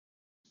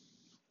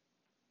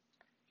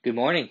Good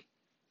morning.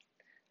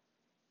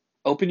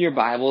 Open your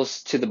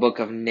Bibles to the book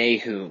of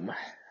Nahum.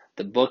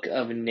 The book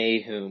of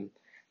Nahum.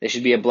 There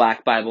should be a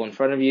black Bible in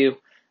front of you.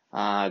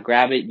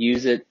 Grab it,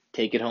 use it,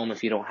 take it home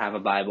if you don't have a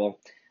Bible.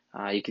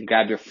 You can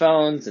grab your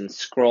phones and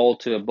scroll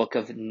to a book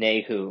of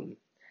Nahum.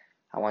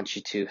 I want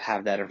you to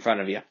have that in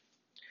front of you.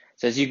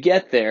 So as you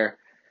get there,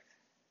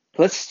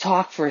 let's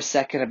talk for a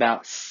second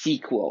about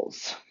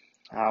sequels.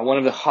 One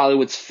of the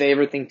Hollywood's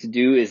favorite thing to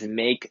do is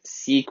make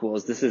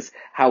sequels. This is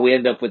how we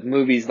end up with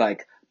movies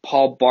like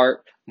Paul Blart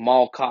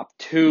Mall Cop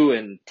 2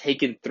 and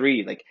Taken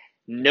 3. Like,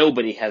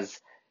 nobody has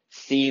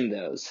seen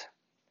those.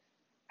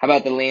 How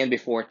about The Land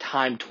Before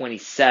Time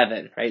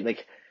 27, right?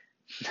 Like,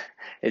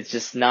 it's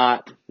just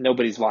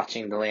nobody's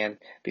watching The Land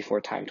Before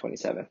Time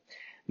 27.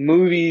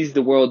 Movies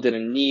the world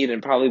didn't need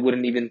and probably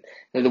wouldn't even,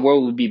 the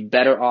world would be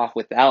better off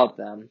without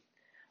them.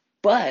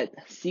 But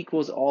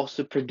sequels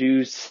also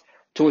produce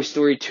Toy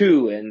Story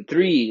 2 and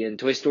 3 and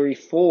Toy Story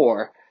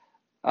 4,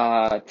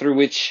 through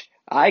which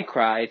I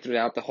cry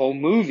throughout the whole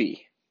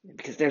movie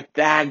because they're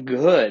that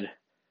good.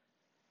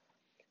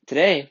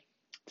 Today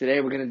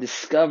we're going to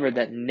discover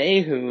that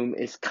Nahum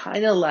is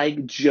kind of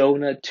like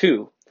Jonah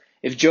 2.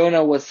 If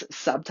Jonah was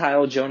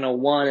subtitled Jonah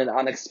 1 and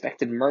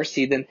Unexpected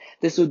Mercy, then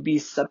this would be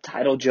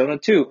subtitled Jonah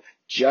 2.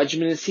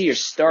 Judgment is here,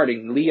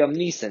 starting Liam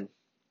Neeson.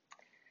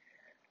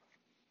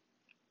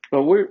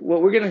 But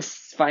what we're going to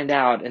find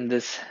out in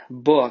this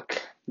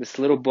book, this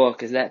little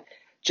book, is that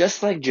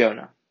just like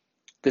Jonah,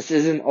 this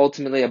isn't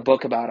ultimately a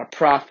book about a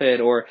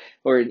prophet or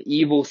an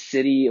evil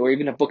city or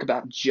even a book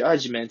about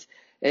judgment.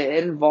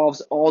 It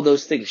involves all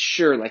those things.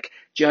 Sure, like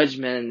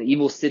judgment and the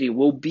evil city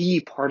will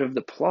be part of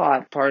the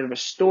plot, part of a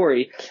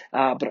story,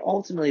 but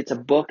ultimately it's a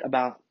book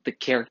about the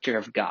character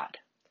of God.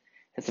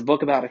 It's a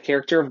book about a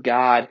character of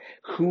God,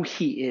 who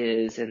he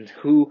is, and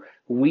who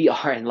we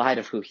are in light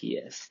of who he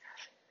is.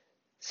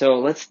 So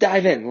let's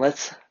dive in.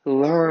 Let's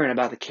learn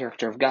about the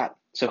character of God.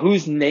 So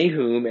who's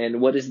Nahum and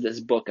what is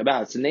this book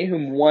about? So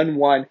Nahum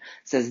 1:1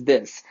 says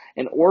this: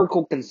 an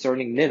oracle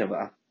concerning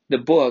Nineveh, the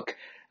book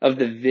of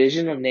the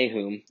vision of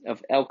Nahum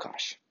of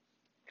Elkosh.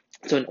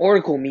 So an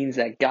oracle means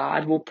that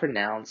God will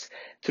pronounce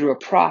through a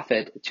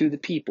prophet to the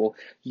people,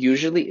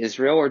 usually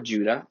Israel or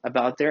Judah,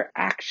 about their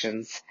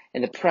actions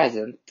in the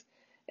present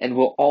and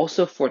will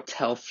also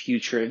foretell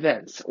future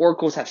events.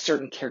 Oracles have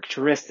certain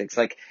characteristics,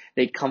 like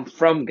they come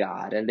from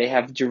God and they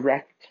are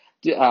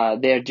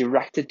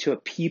directed to a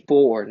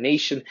people or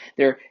nation.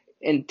 They're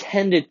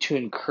intended to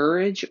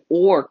encourage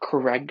or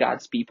correct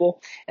God's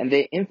people, and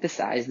they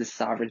emphasize the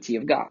sovereignty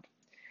of God.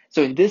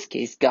 So in this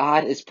case,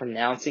 God is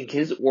pronouncing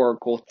his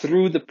oracle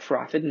through the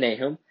prophet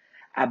Nahum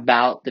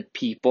about the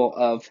people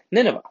of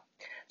Nineveh.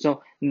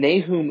 So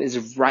Nahum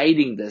is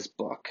writing this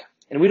book,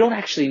 and we don't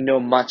actually know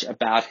much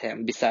about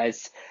him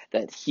besides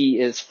that he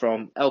is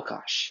from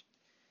Elkosh.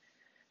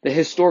 The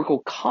historical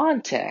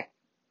context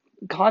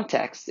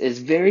is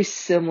very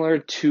similar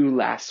to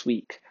last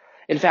week.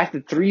 In fact,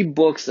 the three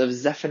books of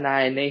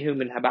Zephaniah,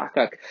 Nahum, and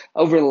Habakkuk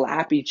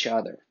overlap each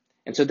other.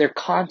 And so their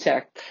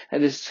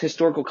this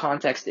historical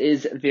context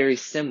is very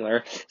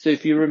similar. So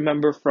if you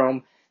remember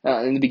from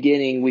in the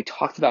beginning, we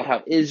talked about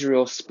how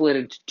Israel split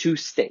into two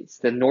states.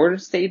 The northern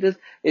state of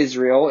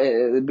Israel,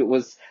 it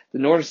was the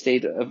northern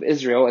state of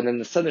Israel, and then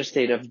the southern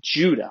state of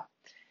Judah.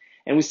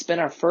 And we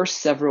spent our first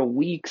several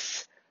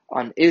weeks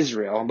on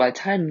Israel. And by the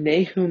time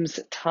Nahum's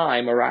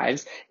time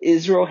arrives,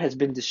 Israel has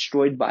been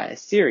destroyed by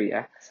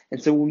Assyria.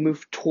 And so we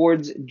move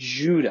towards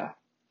Judah.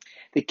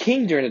 The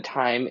king during the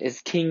time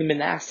is King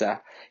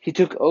Manasseh. He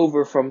took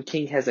over from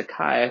King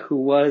Hezekiah, who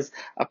was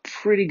a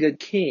pretty good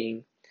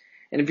king.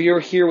 And if you were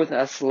here with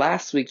us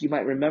last week, you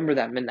might remember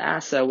that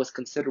Manasseh was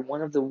considered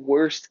one of the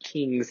worst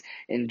kings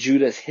in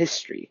Judah's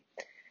history.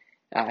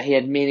 He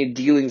had many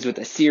dealings with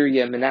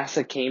Assyria.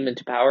 Manasseh came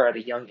into power at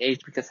a young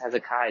age because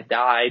Hezekiah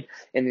died.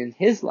 And in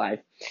his life,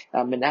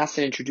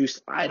 Manasseh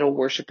introduced idol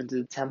worship into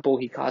the temple.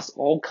 He caused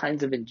all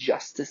kinds of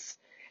injustice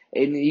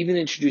and even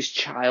introduced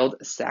child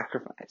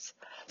sacrifice.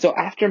 So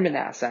after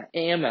Manasseh,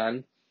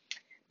 Amon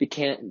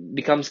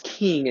becomes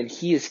king, and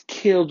he is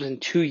killed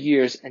in 2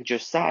 years, and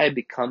Josiah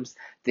becomes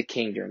the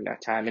king during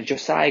that time. And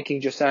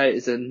King Josiah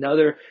is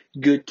another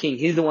good king.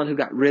 He's the one who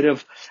got rid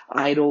of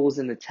idols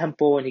in the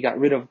temple, and he got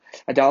rid of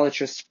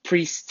idolatrous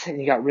priests, and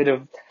he got rid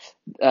of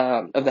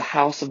the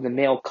house of the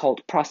male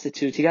cult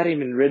prostitutes. He got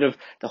even rid of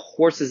the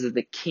horses that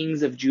the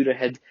kings of Judah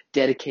had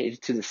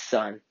dedicated to the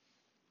sun.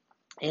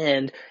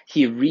 And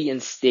he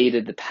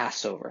reinstated the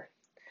Passover.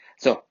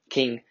 So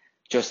King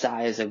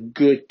Josiah is a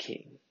good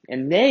king.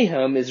 And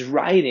Nahum is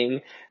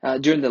writing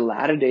during the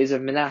latter days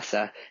of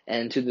Manasseh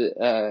and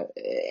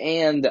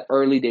the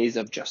early days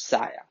of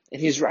Josiah.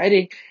 And he's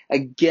writing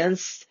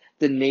against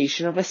the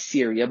nation of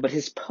Assyria, but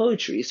his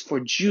poetry is for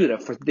Judah,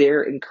 for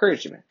their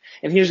encouragement.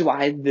 And here's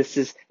why this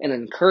is an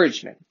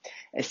encouragement.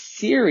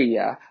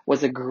 Assyria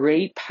was a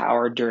great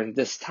power during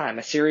this time.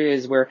 Assyria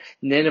is where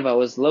Nineveh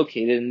was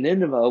located, and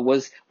Nineveh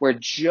was where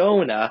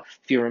Jonah,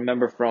 if you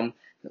remember from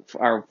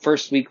our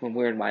first week when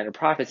we were in Minor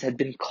Prophets, had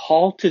been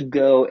called to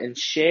go and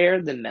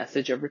share the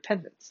message of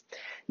repentance.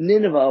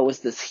 Nineveh was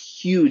this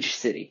huge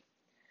city.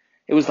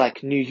 It was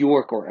like New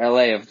York or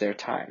LA of their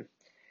time.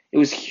 It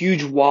was a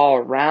huge wall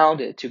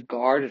around it to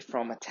guard it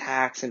from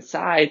attacks.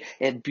 Inside,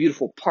 it had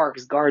beautiful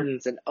parks,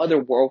 gardens, and other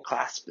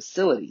world-class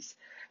facilities.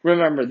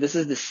 Remember, this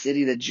is the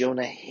city that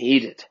Jonah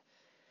hated.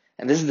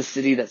 And this is the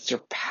city that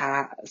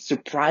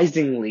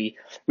surprisingly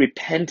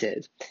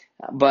repented.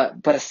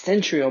 But a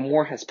century or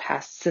more has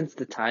passed since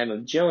the time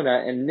of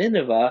Jonah, and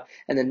Nineveh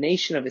and the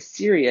nation of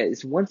Assyria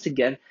is once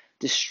again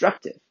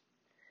destructive.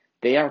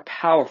 They are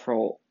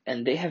powerful,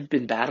 and they have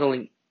been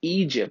battling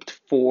Egypt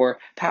for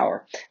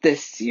power. The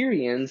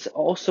Assyrians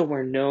also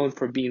were known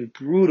for being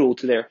brutal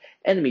to their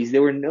enemies. They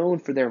were known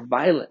for their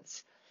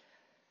violence.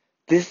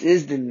 This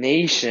is the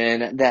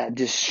nation that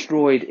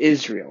destroyed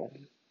Israel.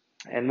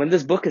 And when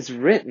this book is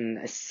written,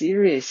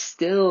 Assyria is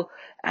still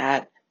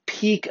at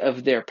peak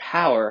of their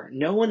power.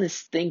 No one is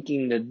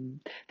thinking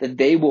that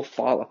they will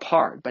fall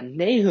apart, but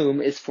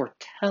Nahum is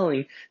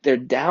foretelling their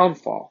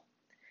downfall.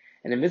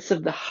 And in the midst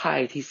of the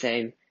height, he's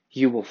saying,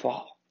 you will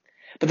fall.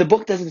 But the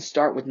book doesn't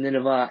start with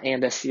Nineveh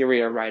and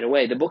Assyria right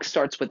away. The book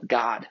starts with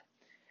God,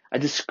 a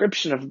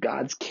description of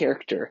God's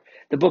character.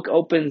 The book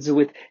opens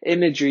with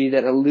imagery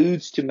that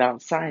alludes to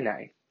Mount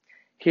Sinai.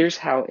 Here's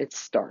how it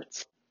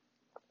starts.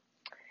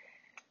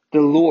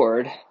 The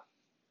Lord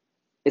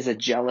is a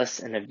jealous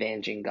and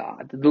avenging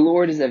God. The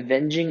Lord is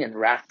avenging and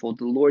wrathful.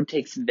 The Lord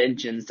takes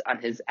vengeance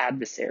on his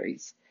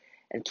adversaries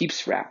and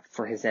keeps wrath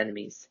for his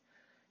enemies.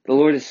 The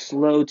Lord is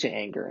slow to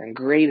anger and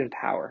great in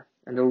power,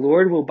 and the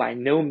Lord will by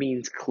no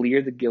means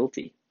clear the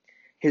guilty.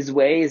 His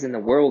way is in the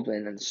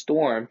whirlwind and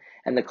storm,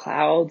 and the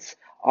clouds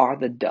are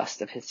the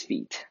dust of his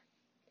feet.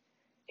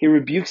 He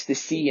rebukes the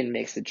sea and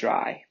makes it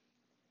dry.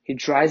 He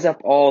dries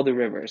up all the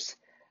rivers.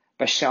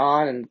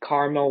 Bashan and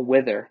Carmel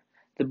wither.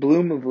 The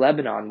bloom of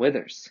Lebanon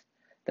withers.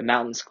 The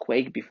mountains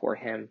quake before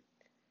him.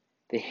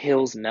 The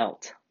hills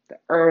melt. The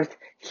earth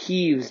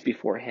heaves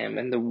before him,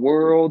 and the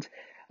world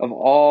of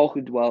all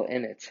who dwell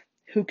in it.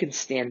 Who can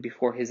stand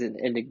before his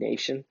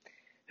indignation?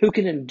 Who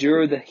can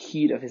endure the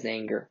heat of his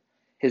anger?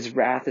 His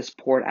wrath is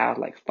poured out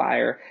like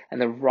fire,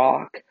 and the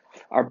rock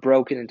are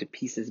broken into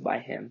pieces by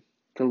him.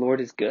 The Lord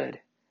is good,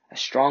 a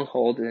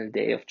stronghold in a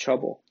day of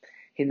trouble.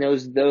 He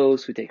knows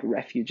those who take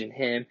refuge in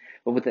him,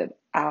 but with an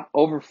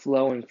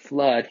overflowing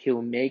flood, he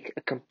will make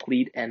a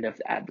complete end of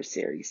the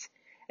adversaries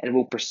and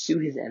will pursue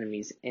his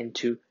enemies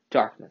into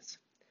darkness.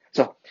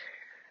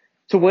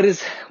 So what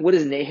is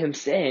Nahum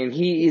saying?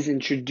 He is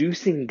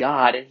introducing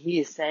God, and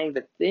he is saying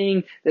the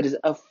thing that is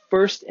of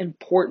first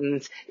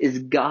importance is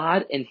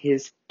God and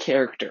his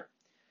character.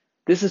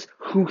 This is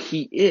who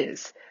he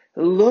is.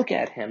 Look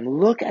at him.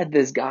 Look at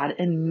this God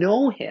and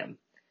know him.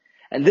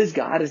 And this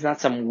God is not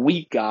some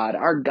weak God.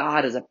 Our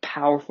God is a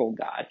powerful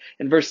God.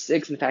 In verse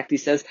 6, in fact, he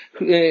says,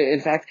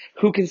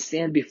 who can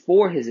stand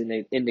before his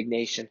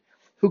indignation?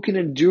 Who can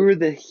endure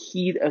the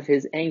heat of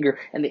his anger?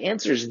 And the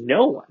answer is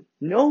no one.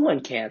 No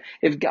one can.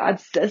 If God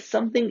says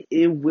something,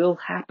 it will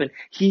happen.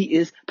 He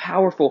is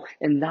powerful,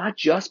 and not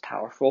just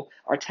powerful.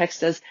 Our text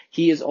says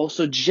he is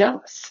also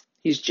jealous.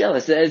 He's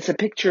jealous. It's a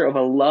picture of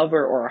a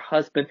lover or a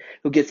husband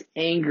who gets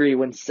angry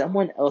when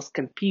someone else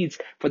competes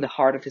for the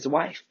heart of his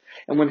wife,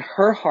 and when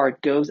her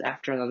heart goes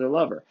after another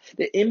lover.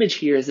 The image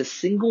here is a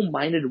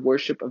single-minded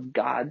worship of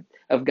God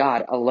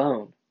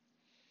alone.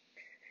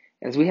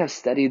 As we have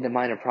studied the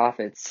minor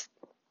prophets,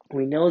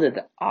 we know that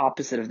the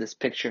opposite of this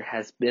picture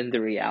has been the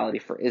reality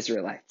for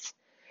Israelites.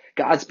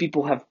 God's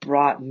people have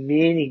brought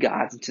many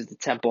gods into the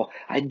temple.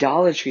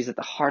 Idolatry is at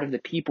the heart of the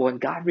people,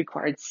 and God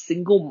required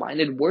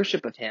single-minded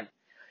worship of him.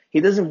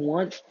 He doesn't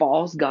want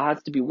false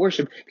gods to be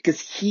worshipped because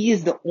he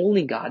is the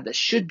only God that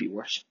should be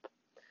worshipped.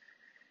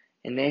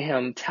 And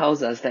Nahum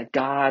tells us that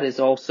God is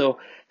also,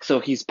 so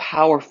he's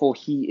powerful,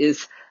 he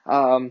is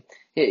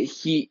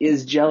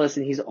jealous,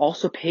 and he's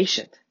also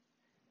patient.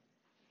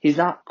 He's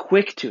not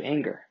quick to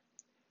anger,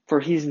 for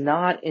he's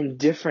not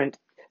indifferent,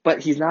 but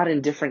he's not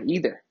indifferent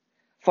either.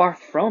 Far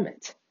from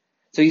it.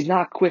 So he's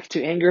not quick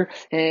to anger,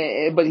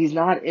 but he's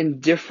not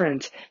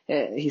indifferent.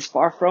 He's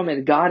far from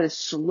it. God is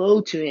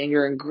slow to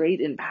anger and great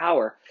in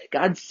power.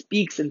 God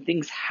speaks and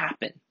things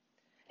happen.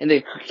 In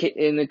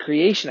the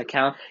creation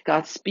account,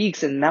 God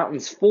speaks and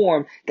mountains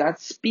form. God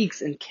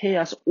speaks and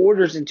chaos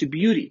orders into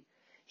beauty.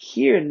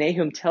 Here,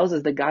 Nahum tells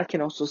us that God can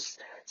also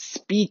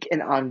speak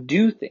and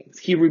undo things.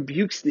 He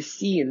rebukes the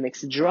sea and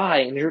makes it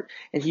dry,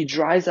 and he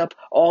dries up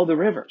all the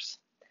rivers.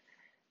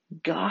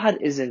 God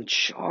is in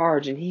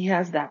charge, and he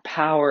has that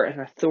power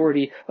and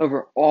authority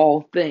over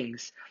all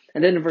things.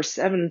 And then in verse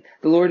 7,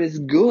 the Lord is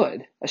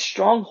good, a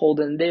stronghold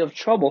in the day of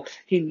trouble.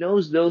 He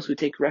knows those who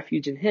take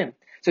refuge in him.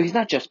 So he's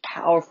not just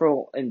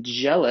powerful and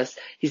jealous.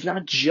 He's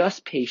not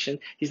just patient.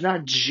 He's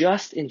not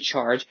just in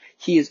charge.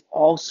 He is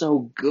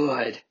also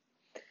good.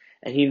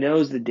 And he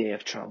knows the day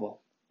of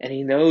trouble. And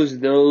he knows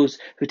those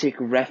who take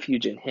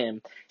refuge in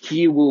him.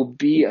 He will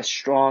be a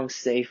strong,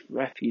 safe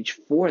refuge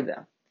for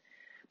them.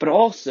 But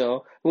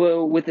also,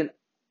 with an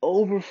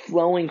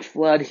overflowing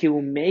flood, he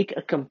will make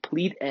a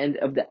complete end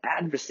of the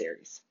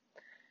adversaries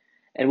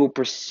and will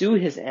pursue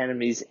his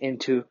enemies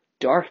into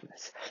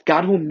darkness.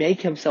 God will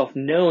make himself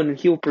known, and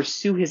he will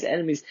pursue his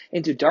enemies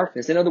into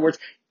darkness. In other words,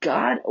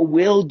 God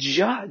will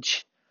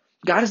judge.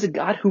 God is a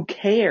God who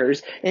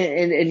cares,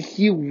 and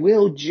he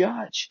will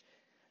judge.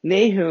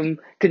 Nahum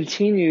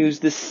continues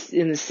this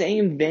in the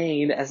same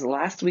vein as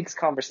last week's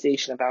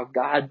conversation about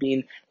God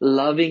being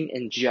loving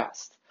and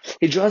just.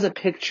 He draws a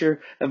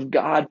picture of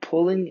God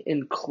pulling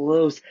in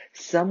close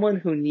someone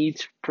who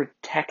needs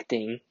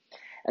protecting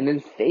and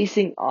then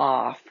facing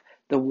off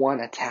the one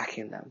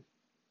attacking them.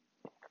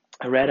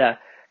 I read a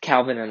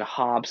Calvin and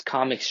Hobbes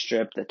comic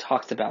strip that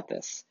talks about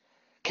this.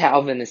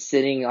 Calvin is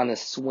sitting on a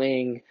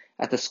swing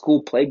at the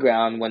school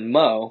playground when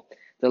Mo,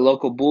 the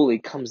local bully,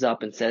 comes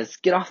up and says,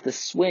 "Get off the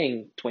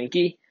swing,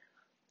 Twinkie."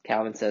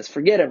 Calvin says,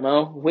 "Forget it,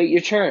 Mo. Wait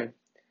your turn."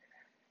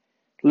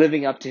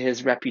 Living up to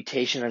his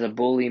reputation as a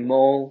bully,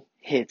 Mo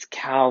hits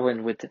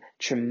Calvin with a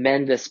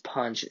tremendous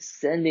punch,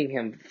 sending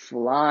him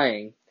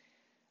flying.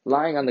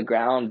 Lying on the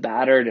ground,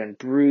 battered and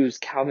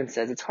bruised, Calvin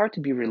says it's hard to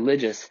be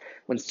religious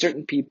when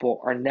certain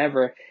people are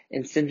never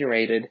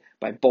incinerated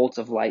by bolts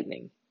of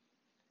lightning.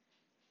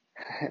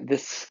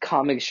 This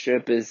comic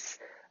strip is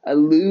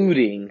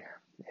alluding,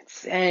 it's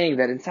saying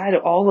that inside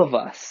of all of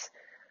us,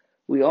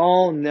 we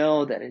all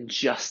know that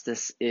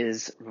injustice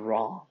is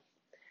wrong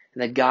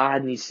and that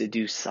God needs to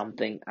do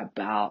something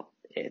about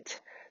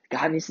it.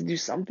 God needs to do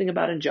something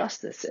about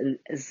injustice. And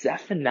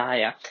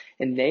Zephaniah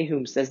and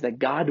Nahum says that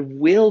God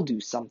will do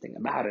something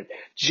about it.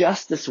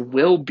 Justice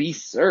will be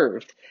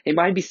served. It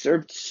might be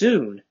served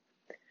soon,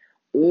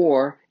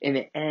 or in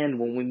the end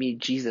when we meet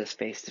Jesus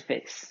face to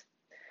face.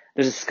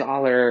 There's a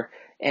scholar,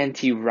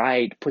 N.T.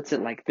 Wright, puts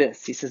it like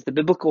this. He says, the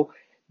biblical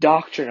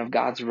doctrine of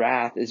God's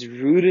wrath is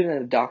rooted in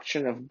the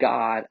doctrine of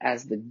God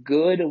as the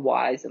good,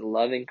 wise, and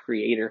loving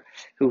creator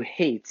who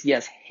hates,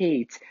 yes,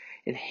 hates,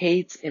 and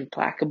hates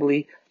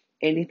implacably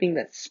anything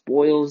that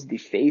spoils,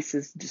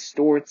 defaces,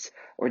 distorts,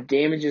 or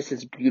damages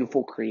his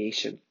beautiful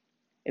creation.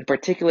 In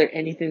particular,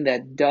 anything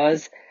that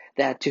does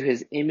that to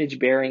his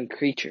image-bearing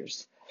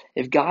creatures.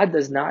 If God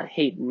does not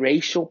hate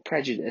racial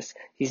prejudice,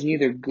 he's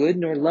neither good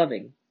nor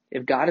loving.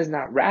 If God is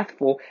not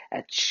wrathful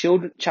at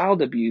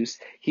child abuse,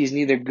 he is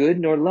neither good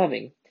nor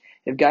loving.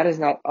 If God is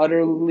not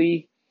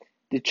utterly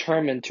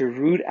determined to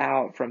root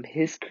out from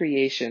his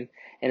creation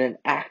in an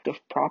act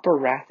of proper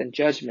wrath and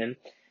judgment,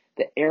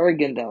 the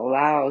arrogance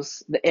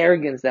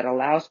that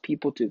allows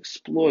people to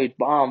exploit,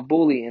 bomb,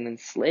 bully, and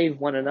enslave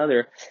one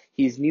another,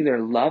 he is neither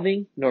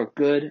loving nor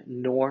good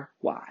nor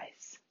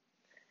wise.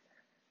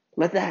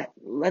 Let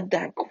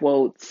that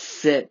quote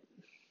sit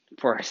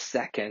for a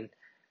second.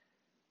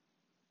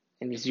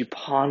 And as you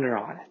ponder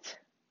on it,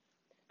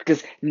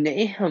 because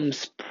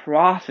Nahum's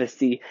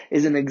prophecy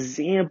is an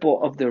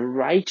example of the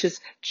righteous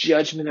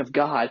judgment of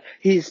God.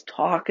 He's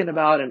talking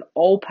about an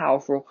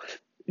all-powerful,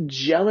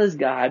 jealous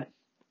God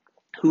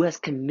who has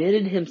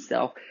committed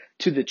himself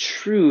to the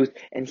truth,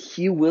 and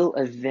he will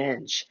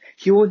avenge.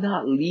 He will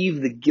not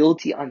leave the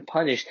guilty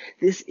unpunished.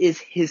 This is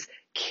his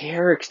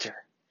character.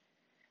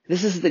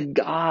 This is the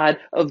God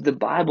of the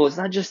Bible. It's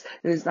not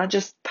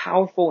just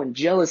powerful and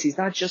jealous. He's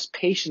not just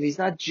patient. He's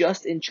not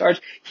just in charge.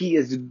 He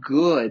is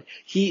good.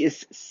 He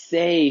is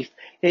safe.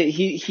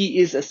 He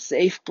is a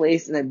safe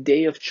place in a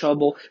day of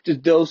trouble to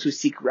those who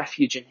seek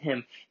refuge in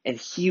him. And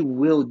he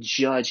will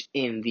judge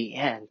in the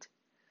end.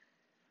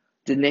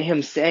 Did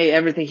Nahum say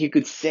everything he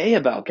could say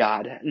about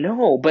God?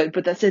 No, but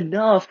that's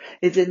enough.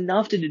 It's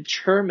enough to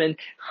determine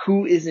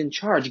who is in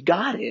charge.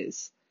 God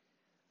is.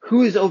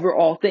 Who is over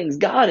all things?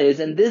 God is,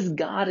 and this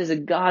God is a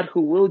God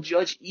who will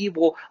judge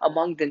evil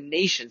among the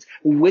nations.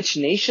 Which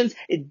nations?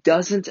 It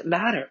doesn't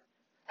matter.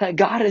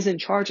 God is in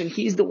charge, and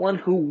he's the one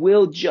who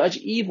will judge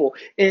evil.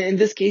 In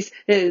this case,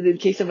 in the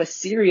case of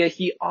Assyria,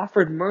 he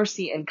offered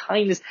mercy and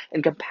kindness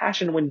and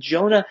compassion when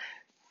Jonah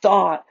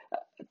thought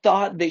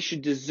they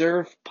should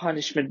deserve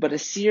punishment, but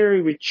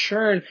Assyria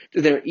returned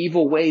to their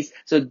evil ways.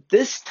 So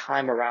this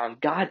time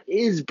around, God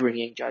is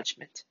bringing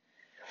judgment.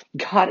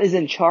 God is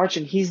in charge,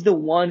 and he's the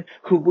one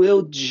who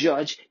will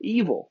judge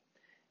evil.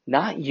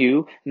 Not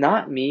you,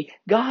 not me,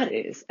 God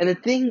is. And the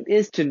thing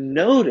is to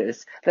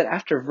notice that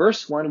after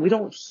verse 1, we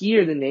don't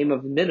hear the name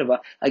of Nineveh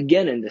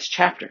again in this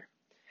chapter.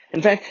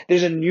 In fact,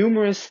 there's a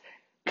numerous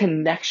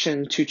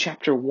connection to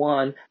chapter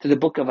 1 to the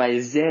book of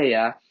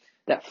Isaiah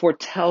that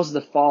foretells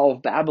the fall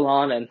of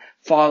Babylon and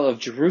fall of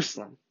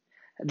Jerusalem.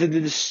 The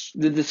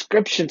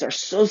descriptions are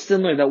so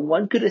similar that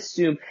one could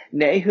assume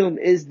Nahum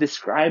is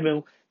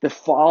describing the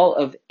fall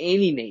of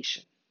any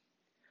nation.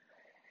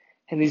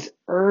 In these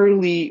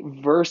early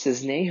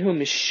verses,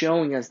 Nahum is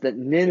showing us that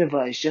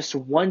Nineveh is just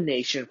one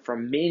nation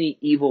from many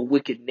evil,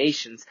 wicked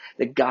nations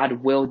that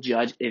God will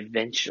judge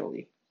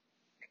eventually.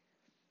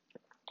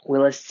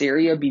 Will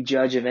Assyria be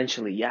judged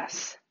eventually?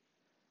 Yes.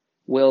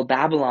 Will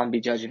Babylon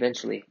be judged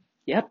eventually?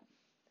 Yep.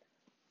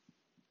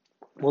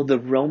 Will the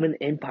Roman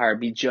Empire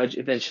be judged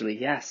eventually?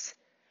 Yes.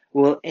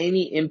 Will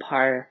any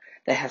empire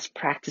that has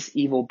practiced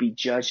evil be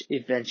judged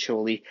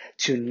eventually?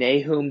 To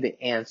Nahum,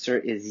 the answer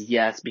is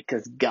yes,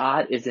 because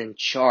God is in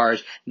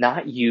charge.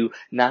 Not you,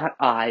 not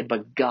I,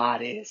 but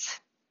God is.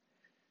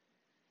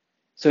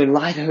 So in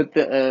light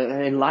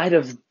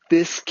of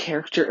this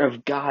character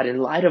of God in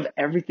light of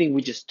everything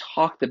we just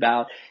talked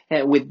about.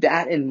 And with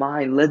that in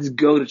mind, let's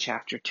go to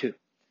chapter 2.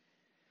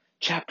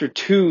 Chapter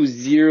 2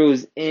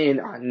 zeroes in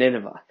on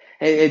Nineveh.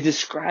 It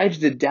describes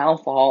the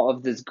downfall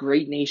of this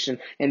great nation.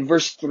 In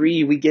verse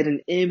 3, we get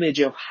an image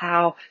of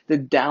how the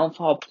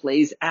downfall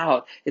plays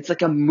out. It's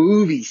like a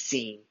movie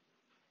scene.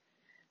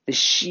 The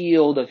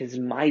shield of his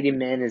mighty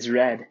men is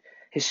red.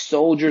 His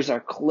soldiers are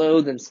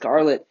clothed in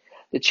scarlet.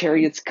 The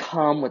chariots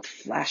come with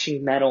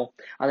flashing metal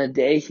on the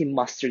day he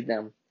mustered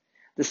them.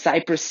 The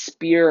cypress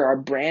spear are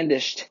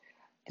brandished.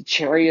 The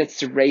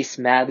chariots race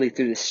madly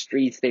through the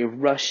streets. They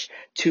rush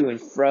to and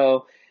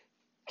fro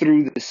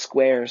through the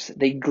squares.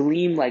 They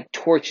gleam like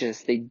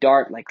torches. They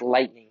dart like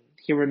lightning.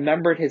 He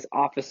remembered his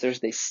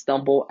officers. They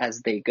stumble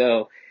as they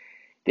go.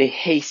 They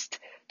haste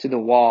to the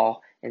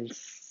wall, and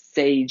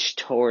Sage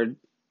Tower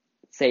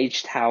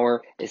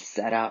is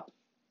set up.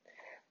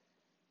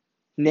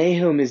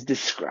 Nahum is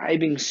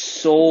describing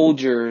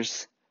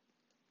soldiers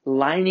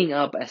lining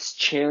up as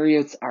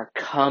chariots are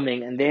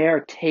coming, and they are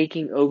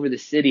taking over the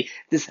city.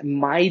 This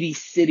mighty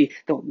city,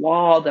 the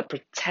wall that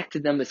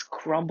protected them is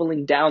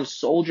crumbling down.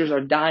 Soldiers are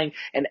dying.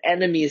 An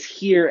enemy is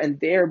here, and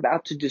they're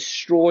about to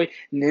destroy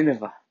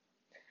Nineveh.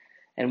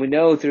 And we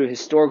know through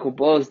historical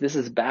books, this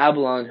is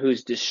Babylon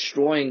who's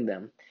destroying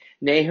them.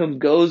 Nahum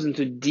goes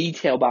into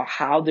detail about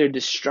how their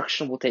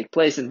destruction will take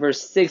place. In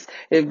verse 6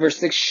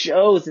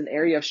 shows an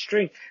area of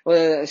strength.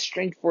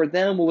 Strength for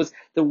them was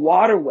the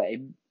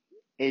waterway.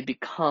 It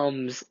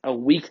becomes a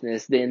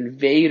weakness. The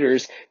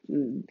invaders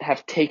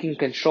have taken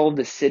control of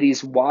the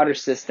city's water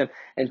system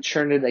and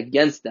turned it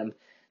against them.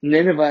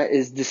 Nineveh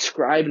is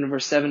described in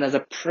verse 7 as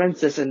a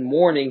princess in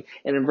mourning,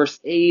 and in verse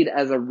 8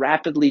 as a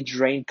rapidly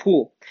drained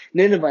pool.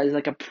 Nineveh is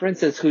like a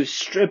princess who's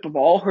stripped of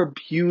all her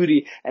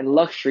beauty and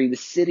luxury. The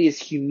city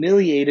is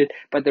humiliated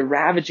by the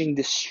ravaging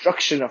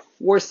destruction of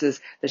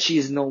forces that she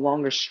is no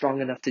longer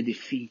strong enough to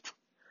defeat.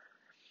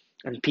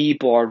 And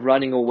people are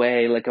running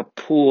away like a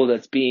pool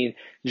that's being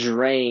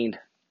drained.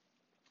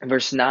 In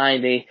verse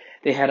 9,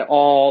 they had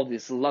all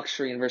this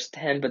luxury. In verse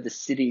 10, but the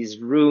city is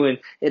ruined.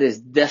 It is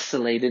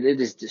desolated. It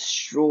is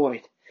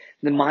destroyed.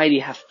 The mighty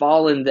have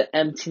fallen. The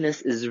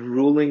emptiness is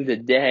ruling the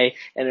day.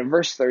 And in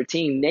verse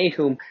 13,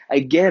 Nahum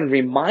again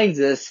reminds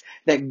us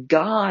that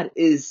God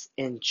is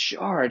in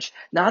charge.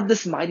 Not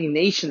this mighty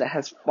nation that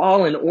has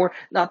fallen, or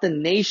not the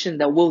nation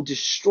that will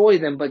destroy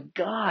them, but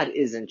God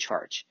is in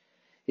charge.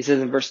 He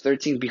says in verse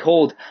 13,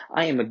 behold,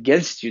 I am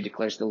against you,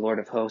 declares the Lord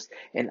of hosts,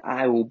 and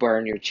I will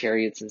burn your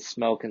chariots in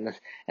smoke, and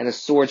the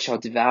sword shall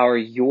devour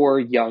your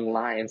young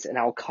lions, and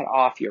I will cut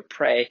off your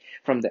prey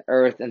from the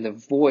earth, and the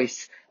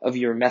voice of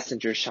your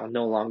messengers shall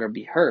no longer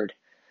be heard.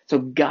 So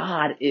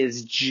God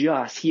is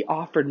just. He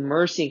offered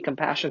mercy and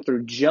compassion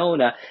through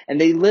Jonah, and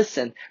they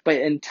listened. But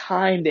in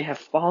time, they have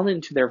fallen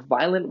into their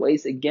violent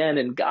ways again,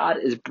 and God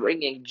is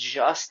bringing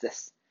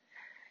justice.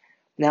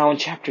 Now in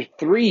chapter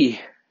 3,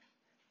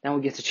 now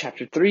we get to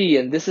chapter 3,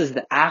 and this is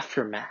the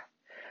aftermath.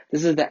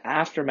 This is the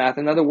aftermath.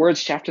 In other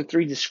words, chapter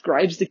 3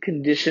 describes the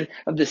condition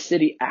of the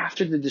city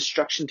after the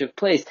destruction took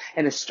place,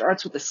 and it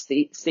starts with a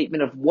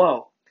statement of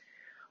woe.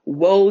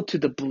 Woe to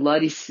the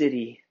bloody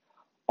city,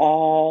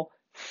 all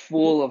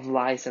full of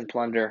lies and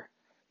plunder,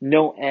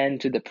 no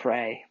end to the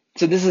prey.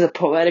 So this is a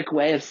poetic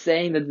way of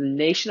saying that the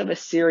nation of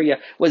Assyria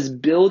was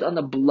built on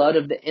the blood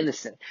of the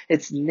innocent.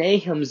 It's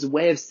Nahum's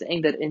way of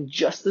saying that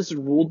injustice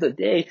ruled the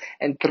day,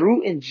 and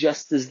through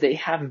injustice they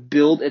have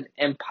built an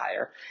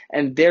empire,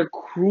 and their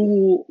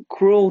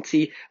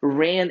cruelty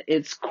ran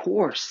its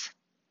course.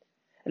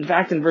 In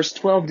fact, in verse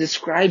 12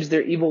 describes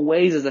their evil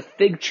ways as a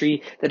fig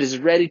tree that is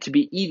ready to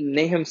be eaten.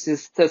 Nahum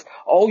says,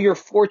 all your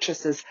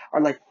fortresses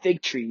are like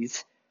fig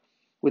trees.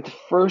 With the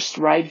first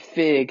ripe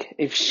fig,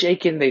 if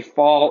shaken, they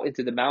fall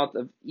into the mouth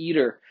of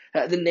eater.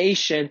 The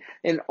nation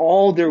in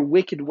all their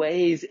wicked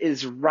ways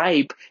is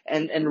ripe,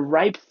 and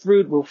ripe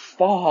fruit will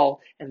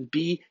fall and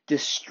be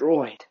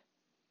destroyed.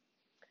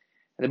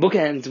 And the book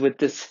ends with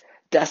this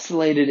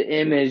desolated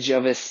image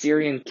of a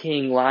Syrian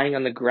king lying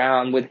on the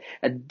ground with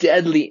a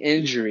deadly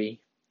injury,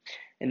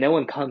 and no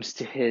one comes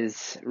to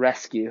his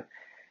rescue.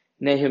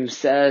 Nahum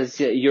says,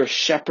 your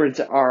shepherds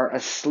are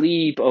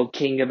asleep, O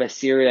king of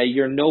Assyria.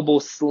 Your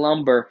nobles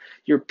slumber.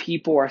 Your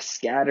people are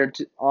scattered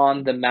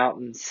on the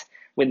mountains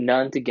with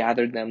none to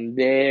gather them.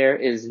 There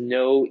is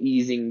no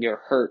easing your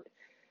hurt.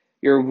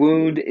 Your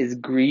wound is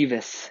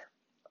grievous.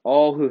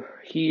 All who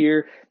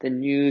hear the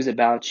news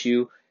about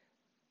you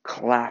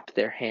clap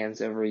their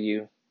hands over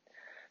you.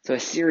 So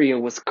Assyria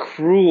was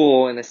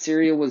cruel, and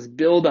Assyria was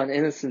built on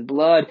innocent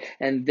blood,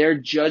 and their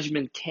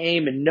judgment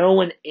came, and no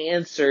one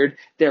answered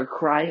their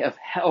cry of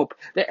help.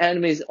 Their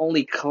enemies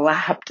only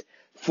clapped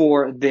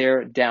for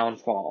their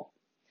downfall.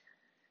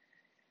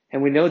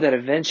 And we know that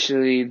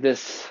eventually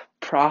this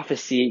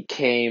prophecy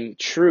came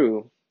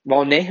true.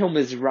 While Nahum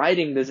is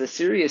writing this,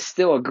 Assyria is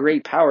still a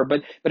great power,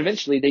 but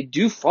eventually they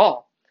do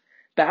fall.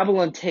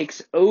 Babylon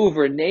takes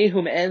over.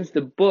 Nahum ends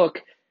the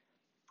book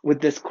with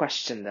this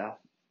question, though.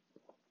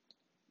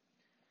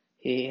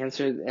 He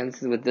answers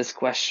with this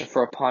question,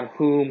 for upon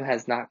whom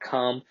has not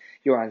come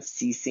your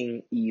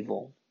unceasing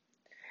evil?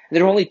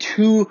 There are only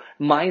two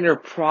minor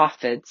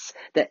prophets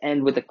that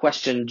end with the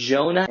question,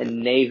 Jonah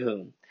and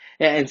Nahum.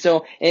 And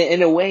so,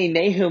 in a way,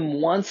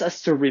 Nahum wants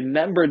us to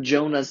remember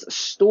Jonah's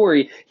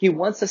story. He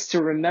wants us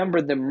to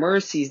remember the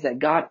mercies that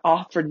God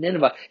offered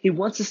Nineveh. He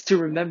wants us to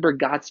remember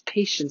God's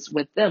patience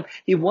with them.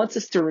 He wants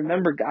us to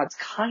remember God's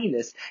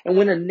kindness. And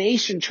when a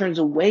nation turns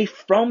away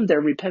from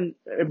their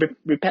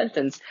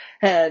repentance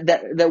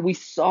that we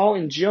saw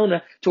in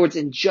Jonah towards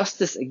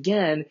injustice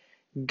again,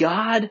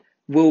 God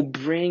will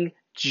bring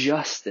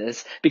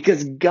justice,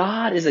 because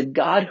God is a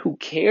God who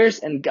cares,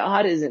 and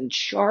God is in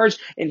charge,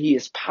 and He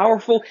is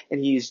powerful,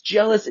 and He is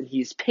jealous, and He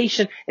is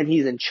patient, and He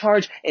is in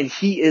charge, and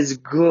He is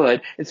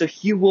good. And so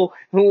He will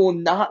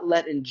not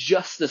let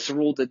injustice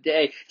rule the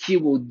day. He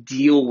will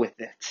deal with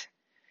it,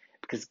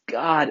 because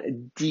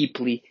God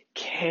deeply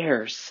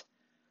cares.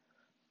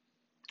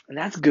 And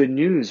that's good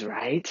news,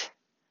 right?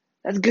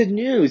 That's good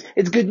news.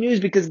 It's good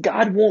news because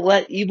God won't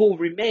let evil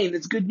remain.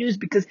 It's good news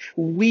because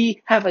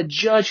we have a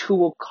judge who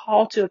will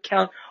call to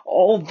account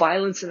all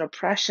violence and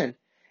oppression.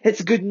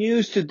 It's good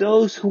news to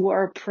those who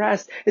are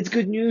oppressed. It's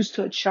good news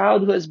to a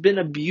child who has been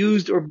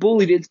abused or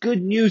bullied. It's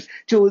good news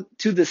to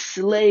the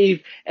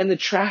slave and the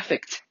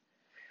trafficked.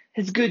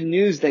 It's good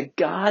news that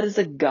God is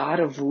a God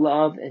of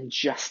love and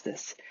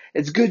justice.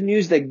 It's good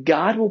news that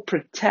God will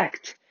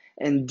protect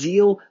and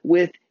deal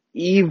with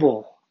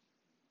evil.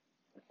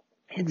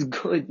 It's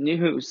good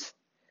news.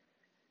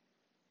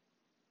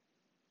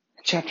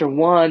 Chapter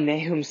 1,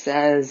 Nahum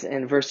says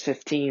in verse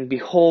 15,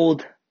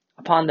 "Behold,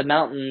 upon the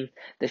mountain,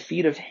 the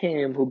feet of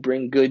him who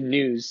bring good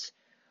news,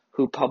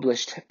 who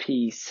published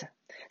peace."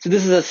 So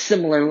this is a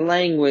similar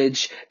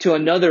language to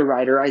another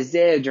writer,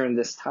 Isaiah, during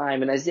this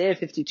time. And Isaiah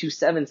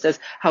 52:7 says,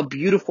 "How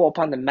beautiful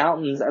upon the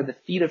mountains are the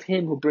feet of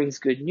him who brings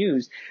good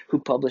news, who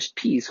published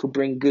peace, who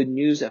bring good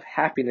news of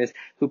happiness,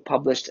 who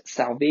published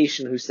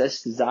salvation, who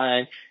says to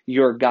Zion,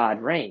 your God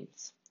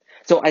reigns."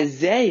 So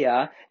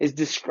Isaiah is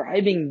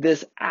describing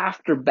this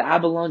after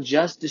Babylon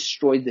just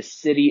destroyed the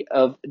city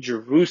of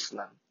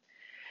Jerusalem.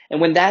 And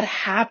when that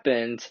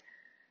happened,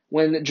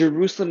 when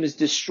Jerusalem is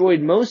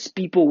destroyed, most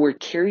people were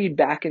carried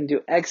back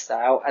into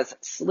exile as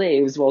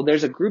slaves, while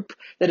there's a group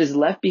that is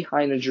left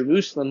behind in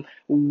Jerusalem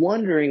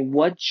wondering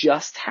what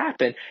just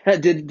happened.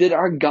 Did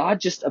our God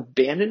just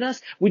abandon us?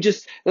 We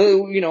just,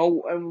 in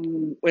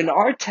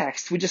our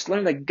text, we just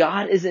learned that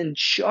God is in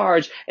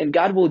charge and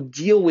God will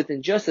deal with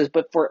injustice.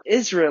 But for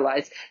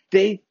Israelites,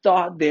 they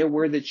thought they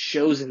were the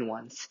chosen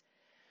ones.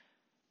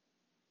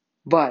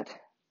 But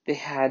they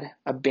had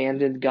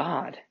abandoned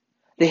God.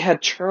 They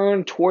had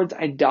turned towards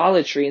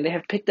idolatry, and they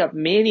have picked up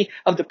many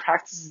of the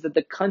practices that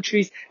the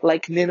countries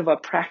like Nineveh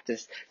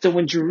practiced. So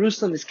when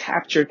Jerusalem is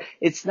captured,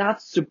 it's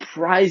not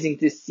surprising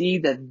to see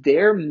that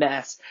their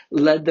mess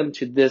led them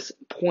to this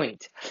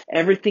point.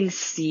 Everything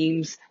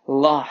seems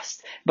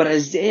lost. But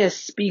Isaiah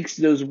speaks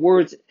those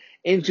words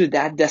into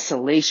that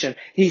desolation.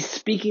 He's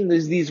speaking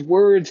these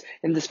words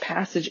in this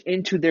passage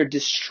into their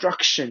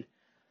destruction.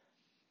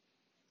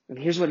 And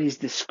here's what he's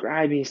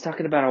describing. He's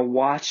talking about a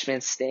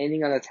watchman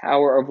standing on a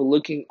tower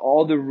overlooking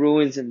all the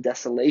ruins and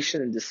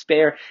desolation and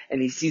despair,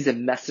 and he sees a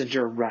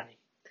messenger running.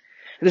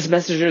 And this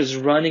messenger is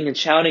running and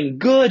shouting,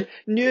 "Good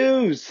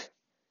news!"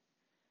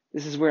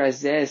 This is where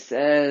Isaiah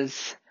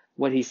says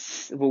what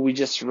we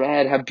just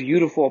read, "How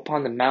beautiful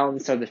upon the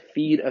mountains are the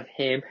feet of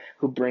him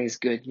who brings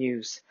good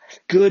news."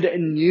 Good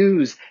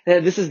news.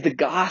 This is the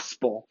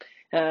gospel.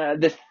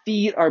 The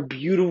feet are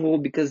beautiful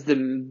because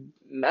the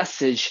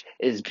message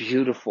is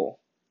beautiful.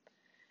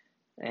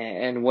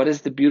 And what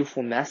is the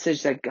beautiful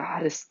message? That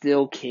God is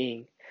still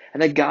king,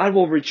 and that God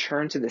will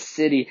return to the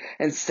city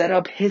and set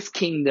up his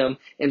kingdom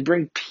and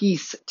bring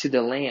peace to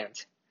the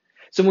land.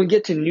 So when we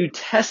get to New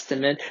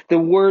Testament, the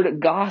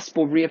word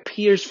gospel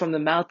reappears from the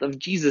mouth of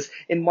Jesus.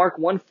 In Mark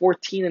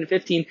 1:14 and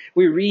 15,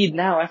 we read,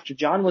 "Now after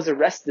John was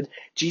arrested,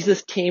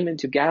 Jesus came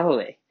into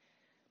Galilee,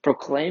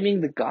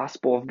 proclaiming the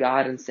gospel of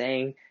God and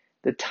saying,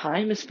 the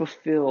time is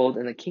fulfilled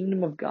and the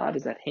kingdom of God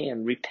is at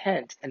hand.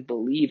 Repent and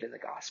believe in the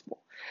gospel."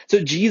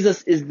 So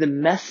Jesus is the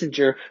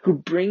messenger who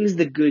brings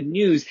the good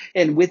news,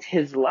 and with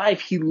his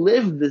life, he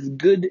lived this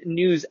good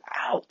news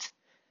out.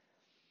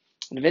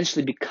 And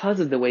eventually, because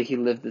of the way he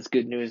lived this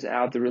good news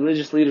out, the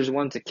religious leaders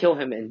wanted to kill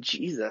him, and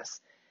Jesus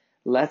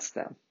lets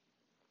them.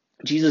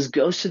 Jesus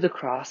goes to the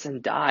cross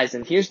and dies,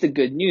 and here's the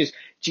good news.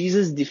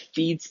 Jesus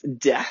defeats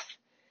death.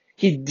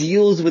 He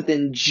deals with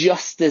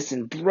injustice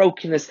and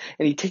brokenness,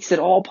 and he takes it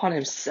all upon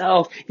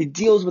himself. He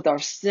deals with our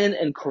sin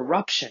and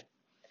corruption.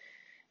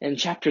 In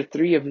chapter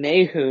 3 of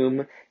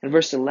Nahum, in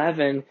verse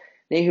 11,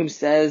 Nahum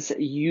says,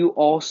 "You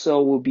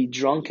also will be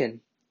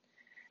drunken."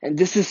 And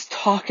this is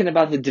talking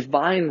about the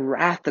divine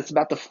wrath that's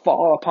about to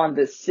fall upon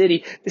this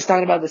city. It's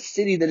talking about the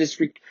city that is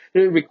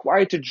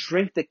required to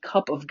drink the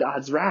cup of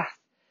God's wrath.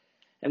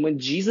 And when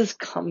Jesus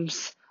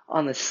comes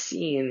on the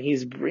scene,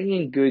 he's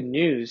bringing good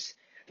news.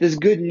 This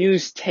good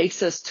news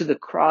takes us to the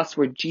cross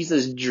where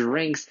Jesus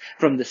drinks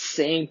from the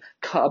same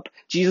cup.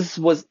 Jesus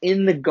was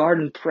in the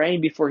garden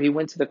praying before he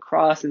went to the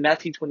cross. In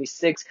Matthew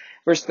 26,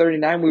 verse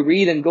 39, we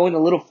read, and going a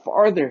little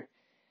farther,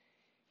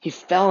 He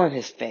fell on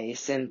his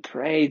face and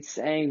prayed,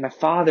 saying, "My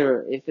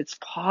Father, if it's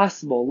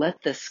possible,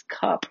 let this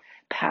cup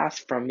pass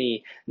from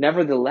me.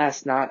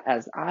 Nevertheless, not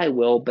as I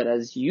will, but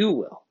as you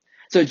will."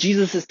 So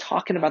Jesus is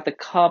talking about the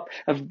cup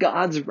of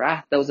God's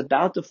wrath that was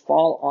about to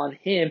fall on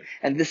him,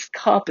 and this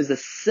cup is a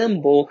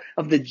symbol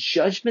of the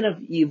judgment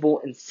of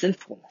evil and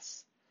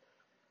sinfulness.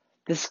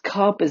 This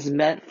cup is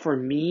meant for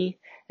me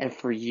and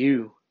for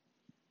you.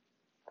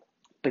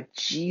 But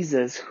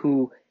Jesus,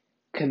 who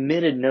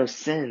committed no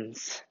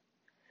sins,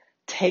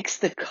 takes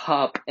the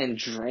cup and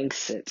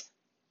drinks it.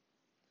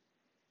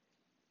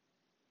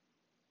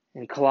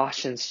 In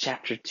Colossians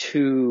chapter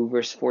 2,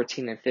 verse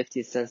 14 and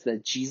 15, it says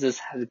that Jesus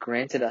has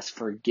granted us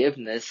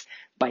forgiveness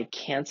by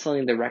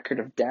canceling the record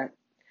of debt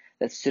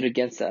that stood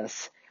against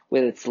us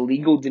with its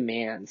legal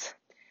demands.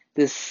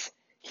 This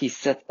he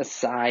set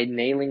aside,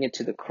 nailing it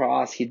to the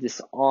cross. He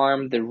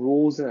disarmed the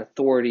rules and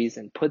authorities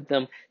and put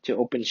them to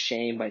open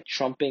shame by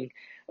trumping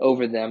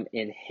over them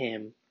in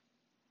him.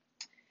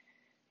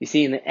 You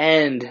see, in the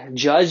end,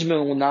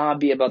 judgment will not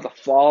be about the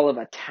fall of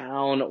a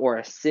town or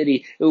a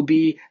city. It will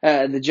be,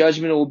 the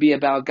judgment will be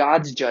about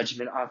God's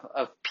judgment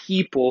of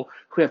people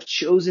who have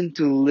chosen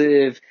to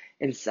live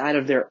inside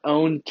of their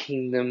own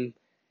kingdom,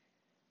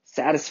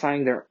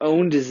 satisfying their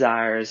own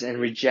desires and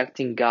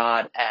rejecting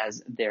God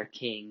as their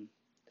king.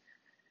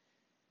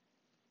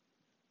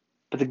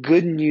 But the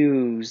good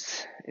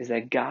news is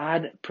that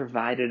God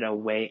provided a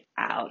way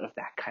out of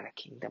that kind of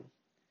kingdom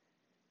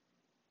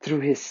through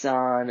his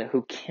Son,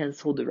 who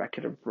canceled the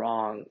record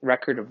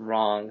of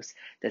wrongs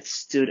that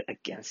stood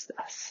against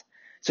us.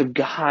 So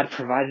God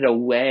provided a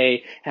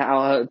way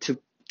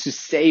to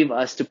save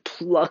us, to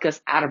pluck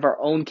us out of our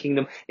own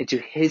kingdom into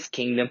his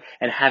kingdom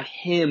and have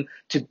him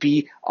to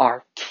be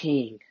our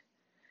king.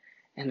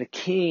 And the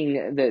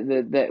king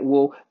that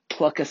will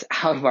pluck us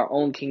out of our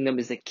own kingdom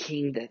is a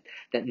king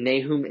that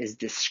Nahum is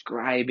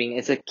describing.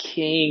 It's a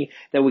king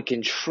that we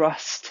can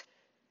trust.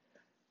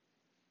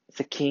 It's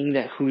a king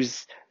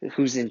who's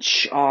in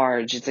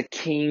charge. It's a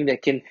king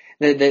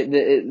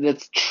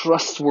that's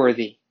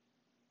trustworthy.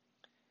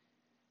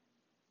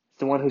 It's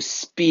the one who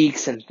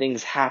speaks and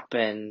things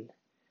happen.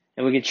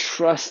 And we can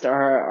trust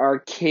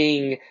our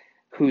king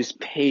who's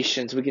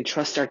patient. We can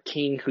trust our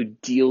king who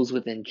deals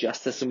with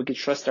injustice. And we can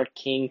trust our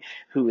king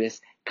who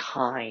is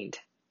kind.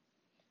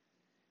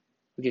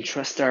 We can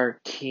trust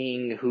our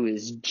king who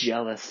is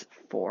jealous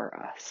for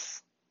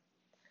us.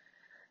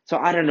 So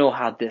I don't know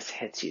how this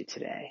hits you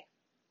today.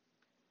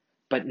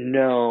 But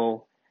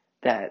know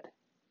that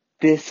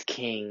this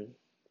King,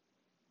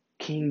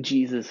 King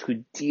Jesus,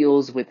 who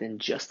deals with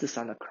injustice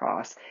on the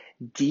cross,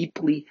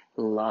 deeply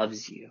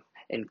loves you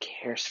and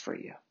cares for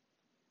you.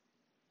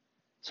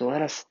 So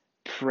let us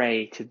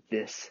pray to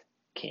this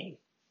King.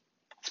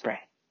 Let's pray.